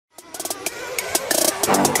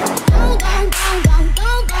Hey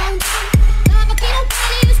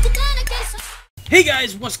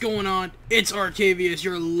guys, what's going on? It's Arcavius,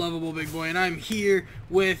 your lovable big boy, and I'm here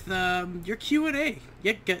with your Q&A.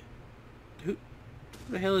 Who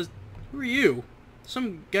the hell is? Who are you?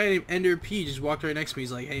 Some guy named Ender P just walked right next to me.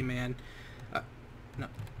 He's like, "Hey man, no."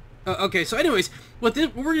 Okay, so anyways, what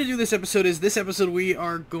we're gonna do this episode is we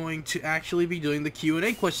are going to actually be doing the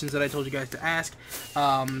Q&A questions that I told you guys to ask.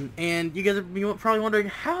 And you guys are probably wondering,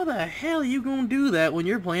 how the hell are you gonna do that when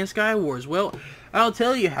you're playing Sky Wars? Well, I'll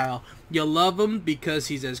tell you how. You love him because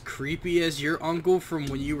he's as creepy as your uncle from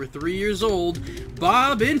when you were 3 years old.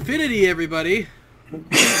 Bob Infinity, everybody.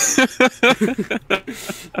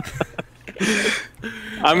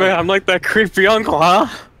 I'm like that creepy uncle, huh?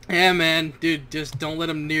 Yeah, man. Dude, just don't let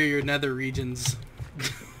him near your nether regions.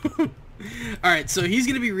 Alright, so he's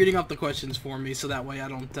going to be reading off the questions for me, so that way I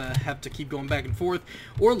don't have to keep going back and forth,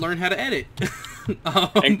 or learn how to edit.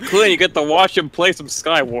 Including you get to watch him play some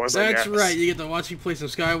Sky Wars, I guess. That's right, you get to watch me play some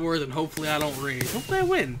Sky Wars, and hopefully I don't rage. Hopefully I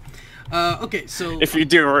win. Okay, so... If you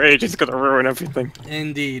do rage, it's gonna ruin everything.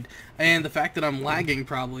 Indeed. And the fact that I'm lagging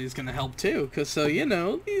probably is gonna help too, because, so, you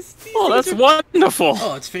know, these Oh, that's wonderful!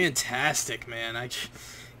 Oh, it's fantastic, man.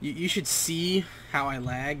 You should see how I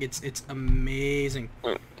lag. It's amazing.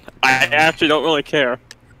 I actually don't really care.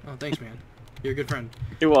 Oh, thanks, man. You're a good friend.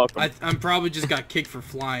 You're welcome. I'm probably just got kicked for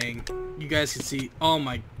flying. You guys can see. Oh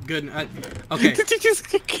my goodness. Okay. Did you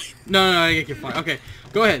just No, I didn't get kicked for flying. Okay,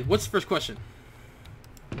 go ahead. What's the first question?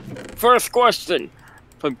 First question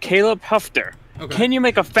from Caleb Hefter. Okay. Can you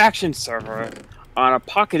make a faction server on a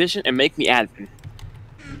Pocket Edition and make me admin?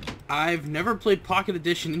 I've never played Pocket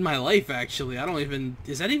Edition in my life, actually. I don't even...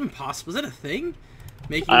 Is that even possible? Is that a thing?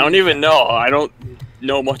 I don't even know. I don't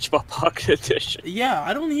know much about Pocket Edition. Yeah,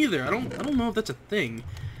 I don't either. I don't know if that's a thing.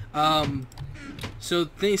 So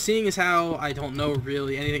seeing as how I don't know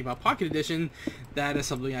really anything about Pocket Edition, that is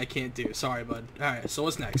something I can't do. Sorry, bud. Alright, so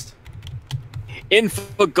what's next?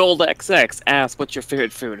 InfoGoldXX asks, what's your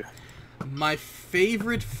favorite food? My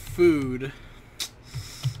favorite food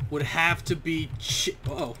would have to be chicken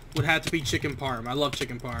parm. I love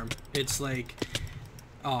chicken parm. It's like...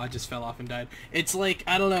 Oh, I just fell off and died. It's like,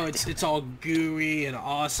 I don't know, it's all gooey and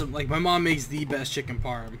awesome. Like, my mom makes the best chicken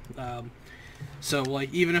parm. So,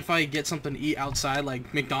 like, even if I get something to eat outside,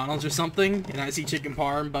 like McDonald's or something, and I see chicken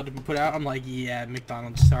parm about to be put out, I'm like, yeah,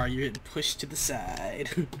 McDonald's, sorry, you're getting pushed to the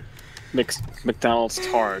side. McDonald's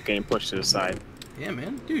tar getting pushed to the side. Yeah,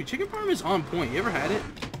 man. Dude, chicken parm is on point. You ever had it?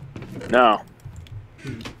 No.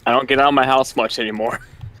 I don't get out of my house much anymore.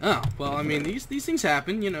 Oh, well, I mean, these things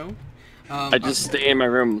happen, you know. I just stay in my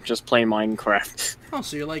room just playing Minecraft. Oh,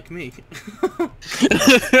 so you're like me.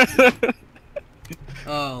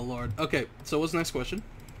 Oh, Lord. Okay, so what's the next question?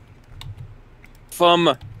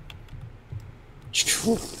 From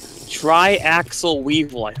Triaxle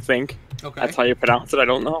Weevil, I think. Okay. That's how you pronounce it, I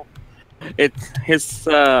don't know. His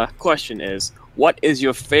question is, what is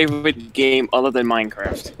your favorite game other than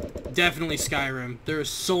Minecraft? Definitely Skyrim. There's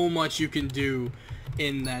so much you can do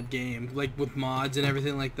in that game, like with mods and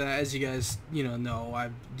everything like that. As you guys, know, I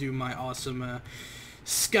do my awesome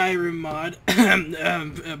Skyrim mod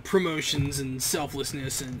promotions and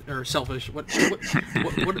selflessness or selfish. What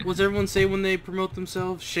does everyone say when they promote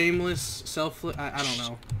themselves? Shameless, selfless. I don't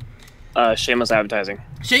know. Shameless advertising.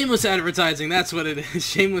 Shameless advertising. That's what it is.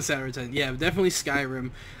 Shameless advertising. Yeah, definitely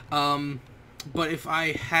Skyrim. But if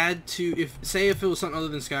I had to, if it was something other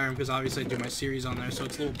than Skyrim, because obviously I do my series on there, so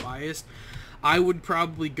it's a little biased, I would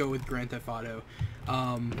probably go with Grand Theft Auto.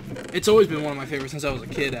 It's always been one of my favorites since I was a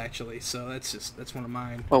kid, actually, so that's one of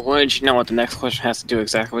mine. Well, why don't you know what the next question has to do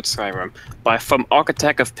exactly with Skyrim? From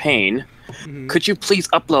Architect of Pain, could you please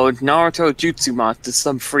upload Naruto Jutsu mods to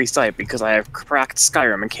some free site, because I have cracked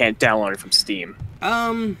Skyrim and can't download it from Steam?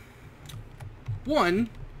 One,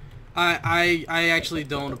 I actually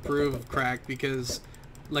don't approve of cracked, because,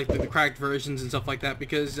 like, the cracked versions and stuff like that,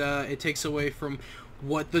 because it takes away from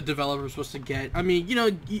what the developer's supposed to get. I mean,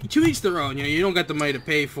 to each their own. You don't got the money to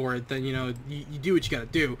pay for it, then, you do what you gotta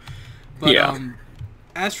do. But, yeah.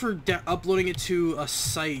 As for uploading it to a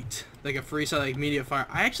site, like a free site like Mediafire,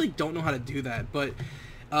 I actually don't know how to do that, but,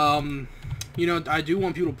 I do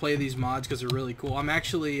want people to play these mods because they're really cool. I'm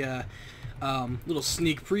actually, little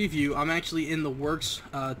sneak preview, I'm actually in the works,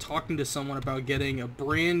 talking to someone about getting a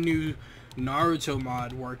brand new Naruto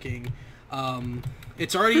mod working.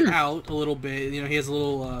 It's already out a little bit. He has a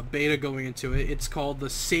little beta going into it. It's called the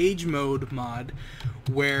Sage Mode mod,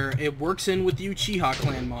 where it works in with the Uchiha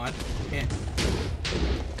Clan mod. And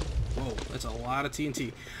whoa, that's a lot of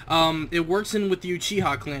TNT. It works in with the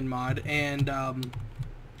Uchiha Clan mod, and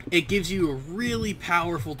it gives you a really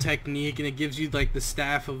powerful technique, and it gives you like the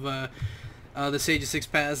staff of the Sage of Six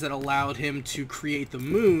Paths that allowed him to create the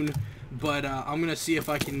moon. But I'm gonna see if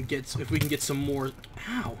we can get some more.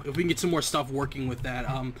 If we can get some more stuff working with that.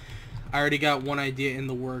 I already got one idea in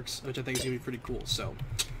the works, which I think is gonna be pretty cool. So,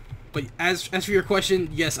 but as for your question,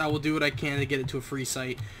 yes, I will do what I can to get it to a free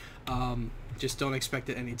site. Just don't expect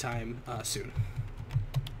it anytime soon.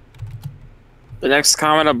 The next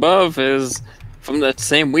comment above is from that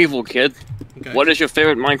same Weevil kid. Okay. What is your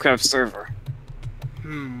favorite Minecraft server?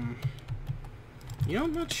 You know,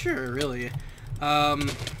 I'm not sure, really.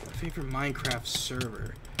 Favorite Minecraft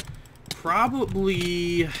server?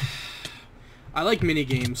 Probably... I like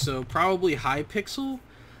minigames, so probably Hypixel.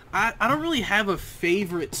 I don't really have a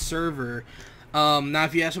favorite server. Now,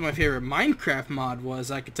 if you ask what my favorite Minecraft mod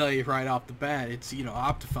was, I could tell you right off the bat. It's, you know,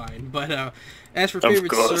 Optifine. But as for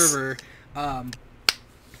favorite server,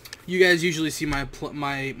 you guys usually see my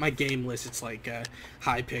game list. It's like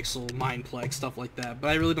Hypixel, Mineplex, stuff like that.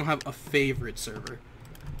 But I really don't have a favorite server.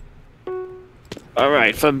 All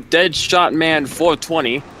right, from Deadshot Man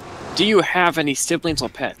 420, do you have any siblings or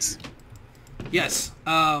pets? Yes.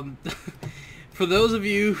 For those of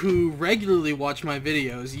you who regularly watch my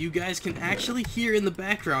videos, you guys can actually hear in the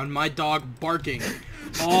background my dog barking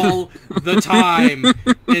all the time.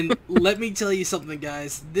 And let me tell you something,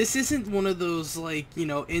 guys. This isn't one of those, like, you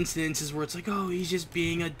know, incidences where it's like, oh, he's just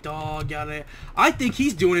being a dog. I think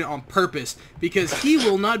he's doing it on purpose, because he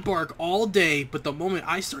will not bark all day, but the moment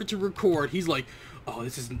I start to record, he's like, oh,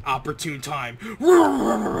 this is an opportune time.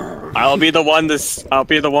 I'll be the one to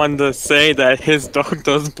say that his dog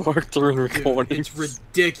does bark during recording. Dude, it's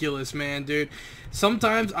ridiculous, man, dude.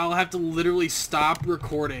 Sometimes I'll have to literally stop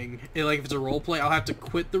recording. Like, if it's a roleplay, I'll have to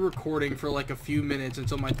quit the recording for like a few minutes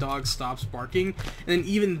until my dog stops barking, and then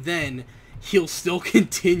even then, he'll still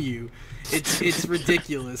continue. It's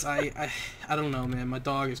ridiculous. I don't know, man. My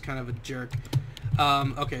dog is kind of a jerk.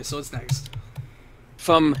 Okay, so what's next?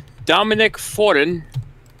 From Dominic Forden,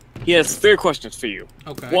 he has 3 questions for you.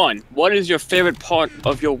 Okay. 1. What is your favorite part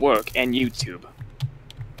of your work and YouTube?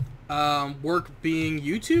 Work being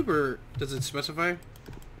YouTube, or does it specify?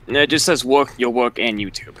 No, it just says your work and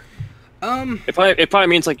YouTube. It probably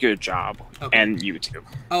means like your job and YouTube.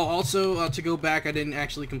 Oh, also, to go back, I didn't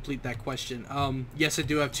actually complete that question. Yes, I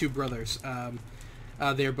do have 2 brothers.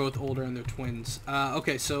 They're both older and they're twins.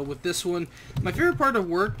 Okay, so with this one, my favorite part of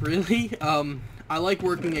work, really, I like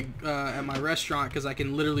working at my restaurant because I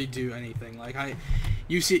can literally do anything. Like,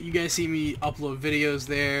 you guys see me upload videos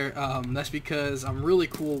there. That's because I'm really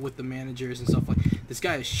cool with the managers and stuff. Like, this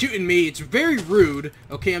guy is shooting me. It's very rude.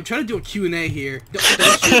 Okay, I'm trying to do a Q&A here.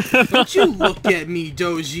 Don't you look at me,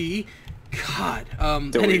 Doji. God.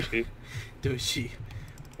 Anyway, Doji.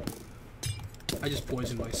 I just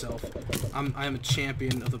poisoned myself. I am a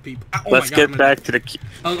champion of the people. Oh Let's get back to the.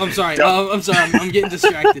 I'm sorry. I'm sorry. I'm getting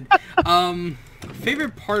distracted.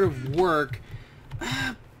 Favorite part of work,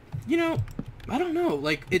 you know, I don't know.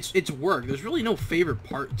 Like, it's work. There's really no favorite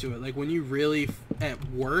part to it. Like, when you really at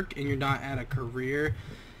work and you're not at a career.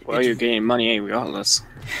 Well, you're getting money regardless.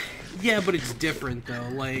 Yeah, but it's different though.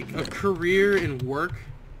 Like, a career and work.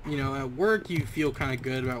 You know, at work you feel kind of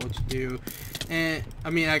good about what you do, and I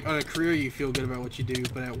mean, on a career you feel good about what you do,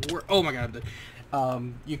 but at work, oh my god,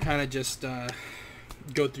 you kind of just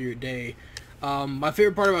go through your day. My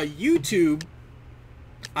favorite part about YouTube,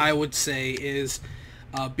 I would say, is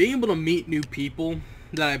being able to meet new people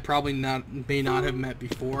that I probably may not have met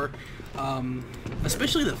before,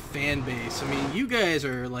 especially the fan base. I mean, you guys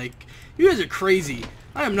are crazy.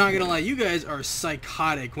 I am not gonna lie, you guys are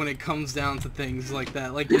psychotic when it comes down to things like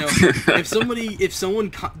that. Like, you know,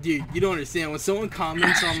 dude, you don't understand. When someone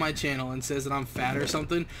comments on my channel and says that I'm fat or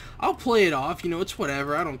something, I'll play it off. You know, it's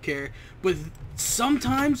whatever. I don't care. But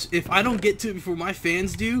sometimes, if I don't get to it before my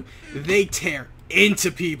fans do, they tear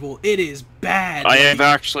into people. It is bad. I have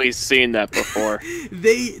actually seen that before.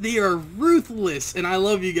 They are ruthless, and I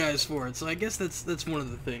love you guys for it. So I guess that's one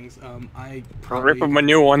of the things. I probably rip them a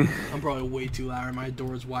new one. I'm probably way too loud. My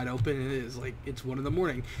door is wide open, and it is like it's 1 in the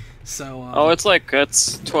morning. So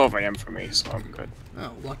it's 12 a.m. for me, so I'm good.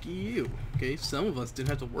 Oh, lucky you. Okay, some of us didn't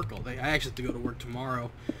have to work all day. I actually have to go to work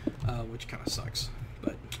tomorrow, which kind of sucks.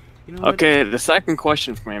 But you know. Okay, the second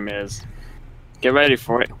question from him is. Get ready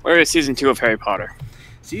for it. Where is Season 2 of Harry Potter?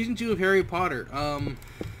 Season 2 of Harry Potter.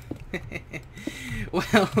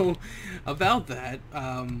 Well, about that,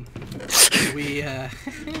 we,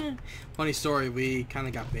 funny story, we kind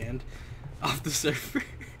of got banned off the server.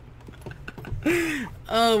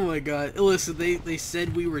 Oh my god. Listen, they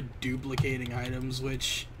said we were duplicating items,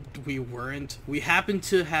 which we weren't. We happened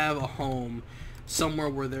to have a home somewhere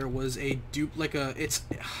where there was a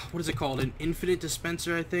what is it called? An infinite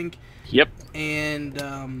dispenser, I think. Yep.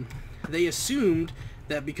 And they assumed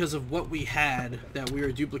that because of what we had, that we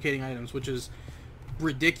were duplicating items, which is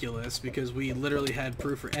ridiculous because we literally had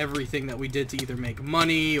proof for everything that we did to either make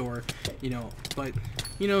money or, but,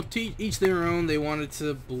 to each their own. They wanted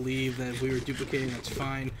to believe that we were duplicating. That's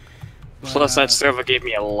fine. But, plus, that server gave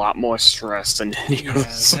me a lot more stress than that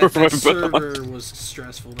server was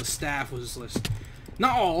stressful. The staff was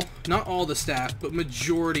not all the staff, but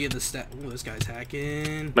majority of the staff. Oh, this guy's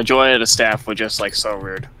hacking. Majority of the staff were just like so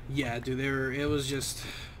rude. Yeah, dude, it was just.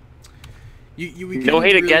 No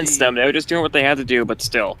hate against them. They were just doing what they had to do, but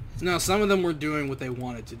still. No, some of them were doing what they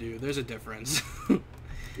wanted to do. There's a difference.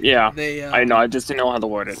 Yeah, I know. I just didn't know how to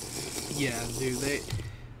word it. Yeah, dude.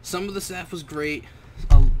 Some of the staff was great,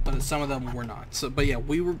 but some of them were not. So, but yeah,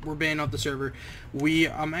 we're banned off the server.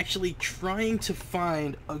 I'm actually trying to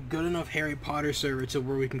find a good enough Harry Potter server to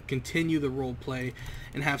where we can continue the role play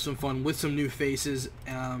and have some fun with some new faces.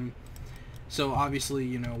 So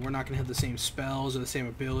obviously, we're not going to have the same spells or the same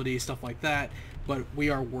abilities, stuff like that, but we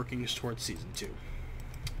are working towards Season 2.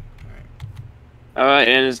 Alright,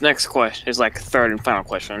 and his next question is like third and final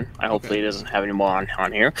question. Hopefully he doesn't have any more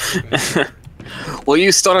on here. Okay. Will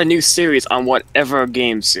you start a new series on whatever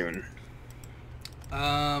game soon?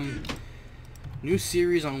 New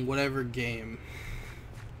series on whatever game.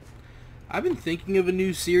 I've been thinking of a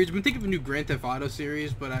new series. I've been thinking of a new Grand Theft Auto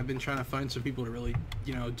series, but I've been trying to find some people to really,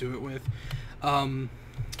 do it with.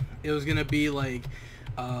 It was gonna be like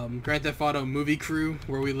Grand Theft Auto Movie Crew,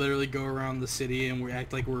 where we literally go around the city and we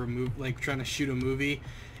act like we're trying to shoot a movie,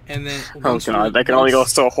 and then oh god, that can only go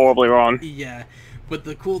so horribly wrong. Yeah, but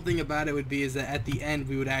the cool thing about it would be is that at the end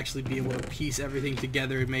we would actually be able to piece everything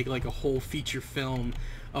together and make like a whole feature film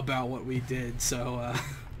about what we did. So,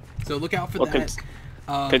 so look out for that.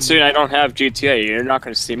 Considering I don't have GTA, you're not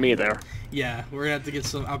going to see me there. Yeah, we're gonna have to get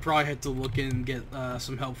some. I'll probably have to look in and get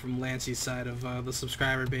some help from Lancey's side of the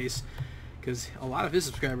subscriber base, because a lot of his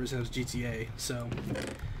subscribers have GTA. So,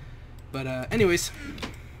 but anyways.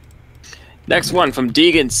 Next one from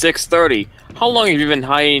Deegan630. How long have you been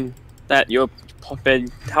hiding that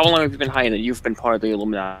How long have you been hiding that you've been part of the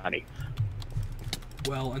Illuminati?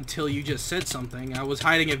 Well, until you just said something, I was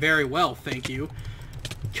hiding it very well. Thank you.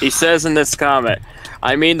 He says in this comment,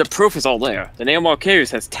 I mean, the proof is all there. The name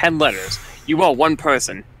Arcarius has 10 letters. You are one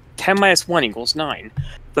person. 10 minus 1 equals 9.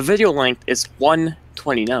 The video length is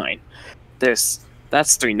 129.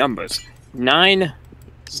 That's 3 numbers.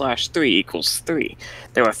 9/3 equals 3.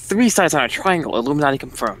 There are 3 sides on a triangle. Illuminati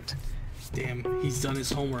confirmed. Damn, he's done his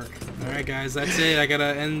homework. Alright guys, that's it. I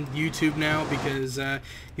gotta end YouTube now because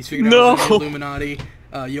he's figured out the Illuminati.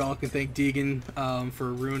 You all can thank Deegan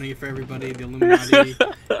for ruining it for everybody. The Illuminati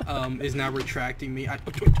is now retracting me.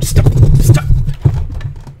 Stop!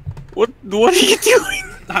 What are you doing?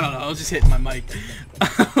 I don't know. I was just hitting my mic.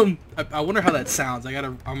 I wonder how that sounds.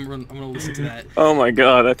 I'm gonna listen to that. Oh my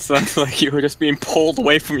god, that sounds like you were just being pulled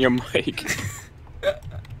away from your mic.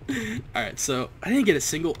 Alright, so I didn't get a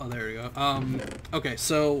single. Oh, there we go. Okay,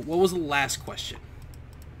 so what was the last question?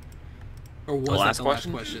 Or was that the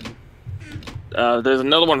last question? There's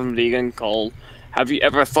another one from Deegan called, have you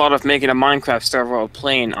ever thought of making a Minecraft server or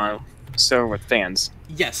playing on a server with fans?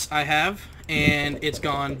 Yes, I have, and it's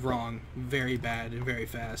gone wrong very bad and very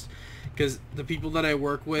fast. Because the people that I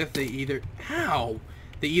work with, they either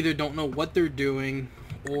don't know what they're doing,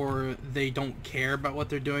 or they don't care about what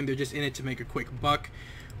they're doing. They're just in it to make a quick buck,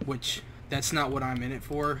 which that's not what I'm in it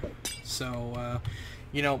for. So,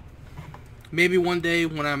 maybe one day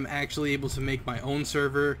when I'm actually able to make my own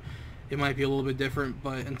server, it might be a little bit different,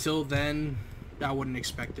 but until then, I wouldn't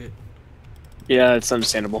expect it. Yeah, it's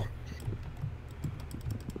understandable.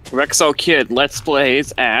 Rexo Kid Let's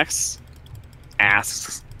Plays asks,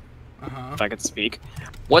 if I could speak,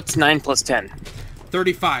 what's 9 plus 10?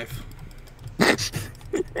 35.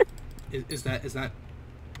 Is that?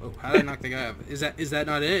 Oh, how did I knock the guy up? Is that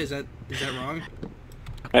not it? Is that wrong?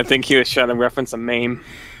 I think he was trying to reference a meme.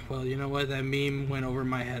 Well, you know what? That meme went over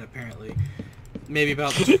my head apparently. Maybe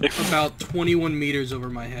about 21 meters over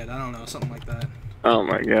my head. I don't know, something like that. Oh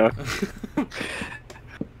my god.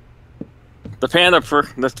 The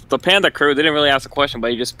Panda crew didn't really ask a question,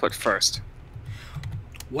 but he just put first.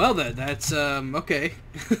 Well then, that's okay.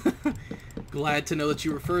 Glad to know that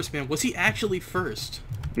you were first, man. Was he actually first?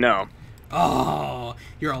 No. Oh,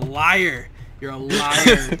 you're a liar. You're a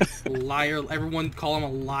liar. Liar. Everyone call him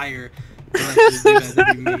a liar.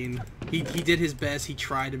 That'd be mean. He did his best. He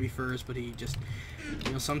tried to be first, but he just,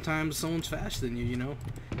 sometimes someone's faster than you,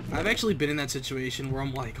 I've actually been in that situation where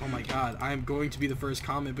I'm like, oh my god, I'm going to be the first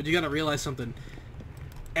comment, but you gotta realize something.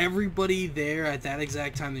 everybody there at that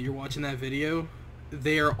exact time that you're watching that video,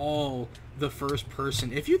 they are all the first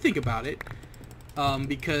person. If you think about it,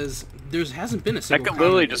 because there hasn't been a I single could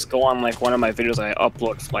literally comment. just go on like one of my videos I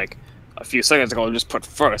uploaded like a few seconds ago and just put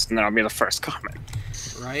first, and then I'll be the first comment.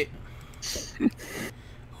 Right?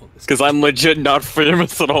 Because I'm legit not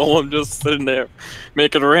famous at all. I'm just sitting there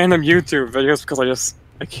making random YouTube videos because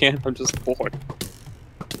I can't. I'm just bored.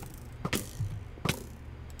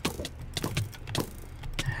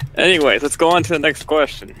 Anyways, let's go on to the next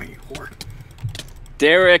question. You whore.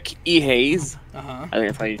 Derek E. Hayes. Uh-huh. I think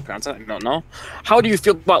that's how you pronounce it. I don't know. How do you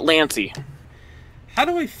feel about Lancey? How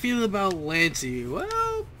do I feel about Lancey?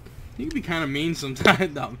 Well, he can be kind of mean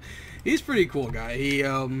sometimes. No, he's a pretty cool guy.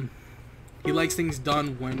 He likes things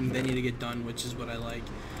done when they need to get done, which is what I like.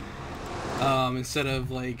 Instead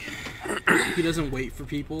of like, he doesn't wait for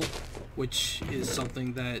people, which is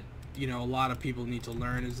something that, you know, a lot of people need to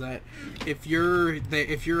learn. Is that if you're there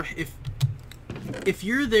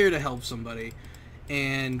to help somebody,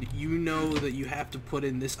 and you know that you have to put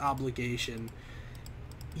in this obligation,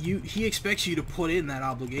 he expects you to put in that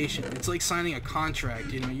obligation. It's like signing a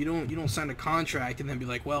contract. You know, you don't sign a contract and then be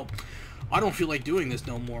like, well, I don't feel like doing this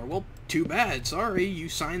no more. Well, too bad. Sorry, you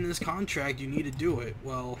signed this contract. You need to do it.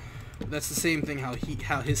 Well, that's the same thing how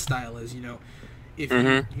his style is. You know, if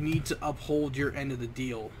you need to uphold your end of the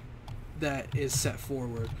deal that is set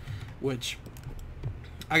forward, which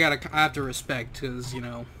I have to respect, because, you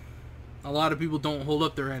know, a lot of people don't hold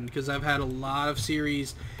up their end, because I've had a lot of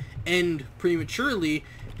series end prematurely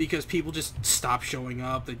because people just stop showing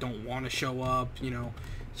up. They don't want to show up. You know,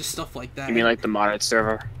 just stuff like that. You mean like the modded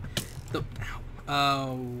server?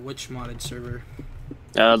 Which modded server?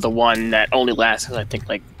 The one that only lasted, I think,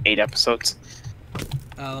 like 8 episodes.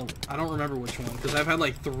 I don't remember which one, because I've had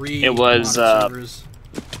like 3 It was, modded servers.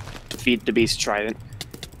 Feed the Beast Trident.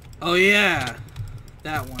 Oh yeah,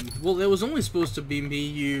 that one. Well, it was only supposed to be me,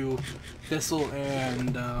 you, Thistle,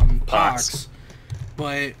 and Pox,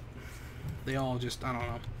 but they all just, I don't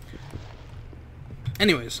know.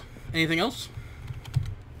 Anyways, anything else?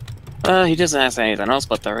 He doesn't ask anything else,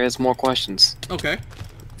 but there is more questions. Okay.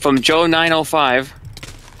 From Joe905.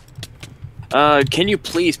 Can you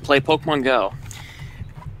please play Pokemon Go?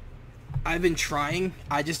 I've been trying.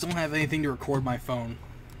 I just don't have anything to record my phone.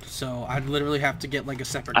 So I'd literally have to get like a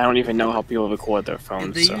separate... I don't even know how people record their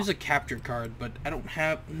phones. They use a capture card, but I don't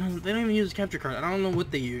have... No, they don't even use a capture card. I don't know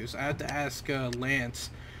what they use. I have to ask Lance.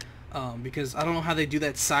 Because I don't know how they do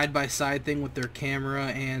that side-by-side thing with their camera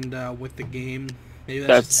and with the game. Maybe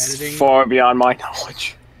that's editing. Far beyond my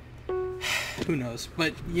knowledge. Who knows?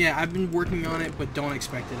 But yeah, I've been working on it, but don't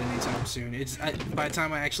expect it anytime soon. By the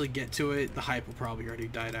time I actually get to it, the hype will probably already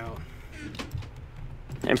died out.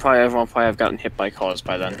 And probably everyone will have gotten hit by cars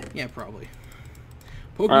by then. Yeah, probably.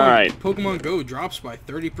 Alright. Pokemon Go drops by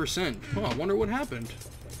 30%. Oh, I wonder what happened.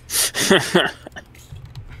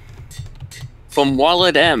 From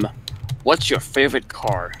Wallet M, what's your favorite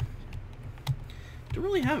car? Don't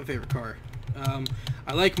really have a favorite car.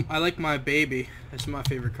 I like my baby. That's my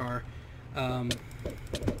favorite car.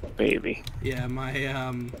 Baby. Yeah,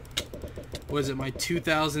 my what is it? My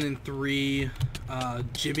 2003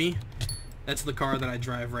 Jimmy. That's the car that I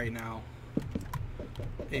drive right now,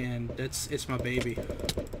 and it's my baby.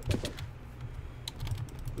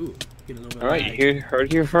 Ooh, get a little bit. Alright, you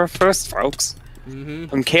heard here first, folks. Mm-hmm.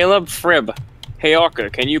 From Caleb Frib. Hey Arca,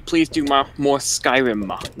 can you please do more Skyrim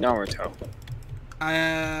Naruto?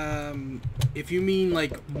 If you mean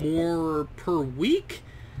like more per week,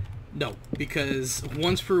 no, because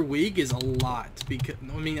once per week is a lot. Because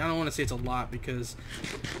I mean, I don't want to say it's a lot, because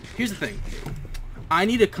here's the thing. I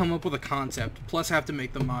need to come up with a concept, plus have to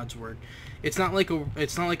make the mods work. It's not like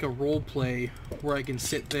a role play where I can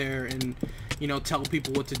sit there and, you know, tell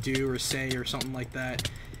people what to do or say or something like that.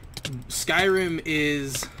 Skyrim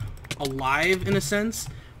is alive in a sense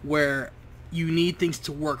where you need things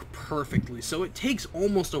to work perfectly. So it takes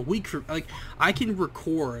almost a week for, like, I can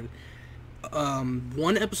record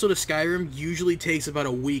one episode of Skyrim usually takes about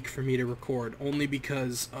a week for me to record, only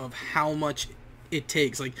because of how much it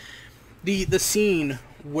takes. Like the scene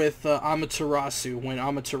with Amaterasu, when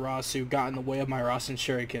Amaterasu got in the way of my Rasen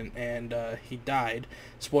Shuriken and he died.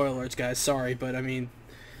 Spoiler alerts, guys. Sorry, but I mean,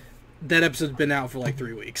 that episode's been out for like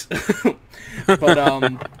 3 weeks.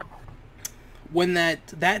 But when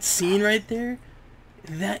that scene right there,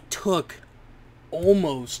 that took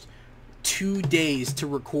almost 2 days to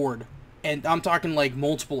record, and I'm talking like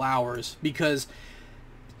multiple hours, because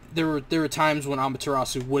there were times when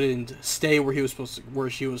Amaterasu wouldn't stay where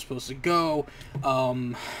she was supposed to go.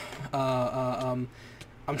 I'm trying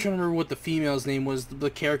to remember what the female's name was, the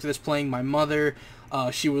character that's playing my mother.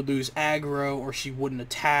 she would lose aggro, or she wouldn't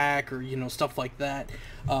attack, or, you know, stuff like that.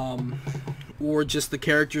 Or just the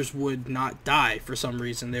characters would not die for some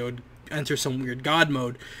reason. They would enter some weird god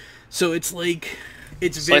mode. So it's like,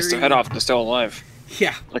 it's Slice very... their head off, they're still alive.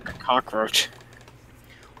 Yeah. Like a cockroach.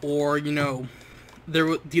 Or, you know,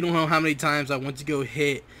 you don't know how many times I went to go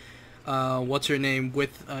hit, what's her name,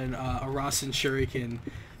 with a Rasen Shuriken,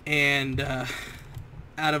 and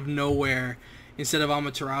out of nowhere, instead of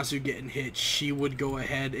Amaterasu getting hit, she would go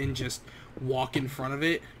ahead and just walk in front of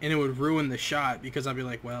it, and it would ruin the shot, because I'd be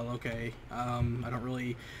like, well, okay, I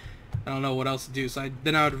don't know what else to do. So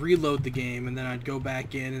then I would reload the game, and then I'd go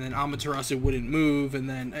back in, and then Amaterasu wouldn't move, and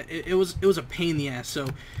then it was a pain in the ass. So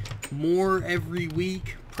more every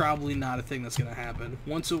week, probably not a thing that's gonna happen.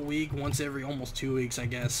 Once a week, once every almost 2 weeks, I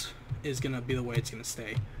guess, is gonna be the way it's gonna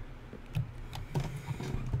stay.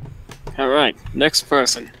 All right, next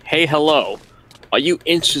person. Hey, hello. Are you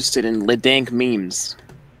interested in Ledank memes?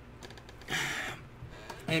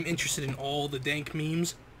 I am interested in all the dank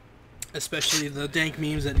memes, especially the dank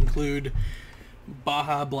memes that include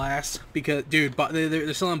Baja Blast, because, dude,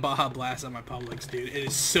 they're selling Baja Blast on my Publix, dude. It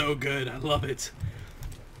is so good. I love it.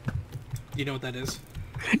 Do you know what that is?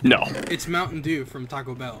 No. It's Mountain Dew from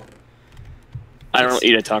Taco Bell. I don't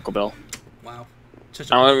eat at Taco Bell. Wow. I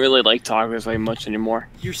don't really like tacos very much anymore.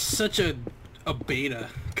 You're such a beta.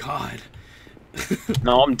 God.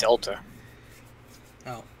 No, I'm Delta.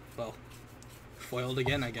 Oh, well. Foiled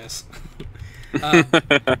again, I guess.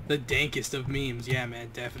 The dankest of memes. Yeah,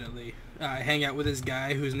 man, definitely. I hang out with this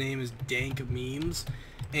guy whose name is Dank Memes,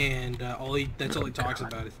 and that's all he talks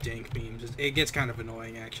about is dank memes. It gets kind of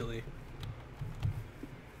annoying, actually.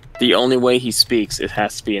 The only way he speaks, it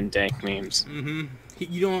has to be in dank memes. Mm-hmm.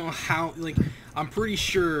 You don't know how, like, I'm pretty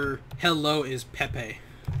sure hello is Pepe.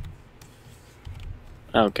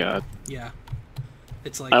 Oh god. Yeah.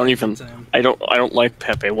 It's like, I don't like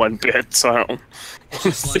Pepe one bit, so I don't. It's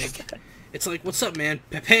just like, it's like, what's up, man?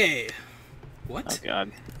 Pepe. What? Oh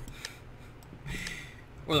god.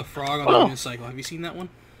 Or the frog on the unicycle. Have you seen that one?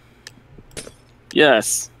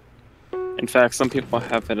 Yes. In fact, some people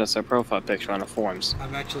have it as their profile picture on the forums.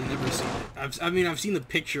 I've actually never seen it. I've seen the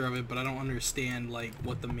picture of it, but I don't understand, like,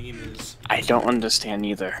 what the meme is. I don't understand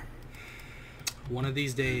either. One of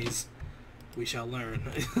these days, we shall learn.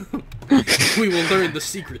 We will learn the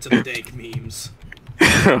secrets of the dank memes.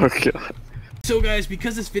 Oh god. So guys,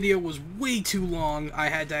 because this video was way too long, I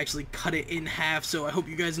had to actually cut it in half, so I hope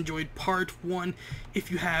you guys enjoyed part 1.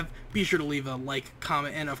 If you have, be sure to leave a like,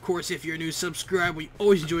 comment, and of course, if you're new, subscribe. We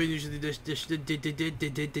always enjoy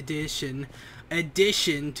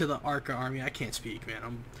addition to the Arca army. I can't speak,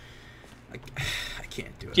 man. I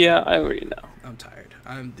can't do it. Yeah, I already know. I'm tired.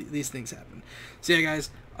 These things happen. So yeah,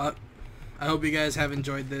 guys, I hope you guys have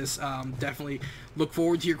enjoyed this. Definitely look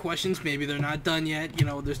forward to your questions. Maybe they're not done yet. You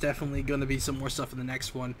know, there's definitely going to be some more stuff in the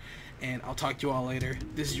next one. And I'll talk to you all later.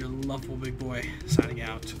 This is your lovable big boy signing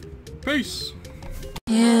out. Peace!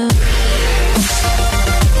 Yeah.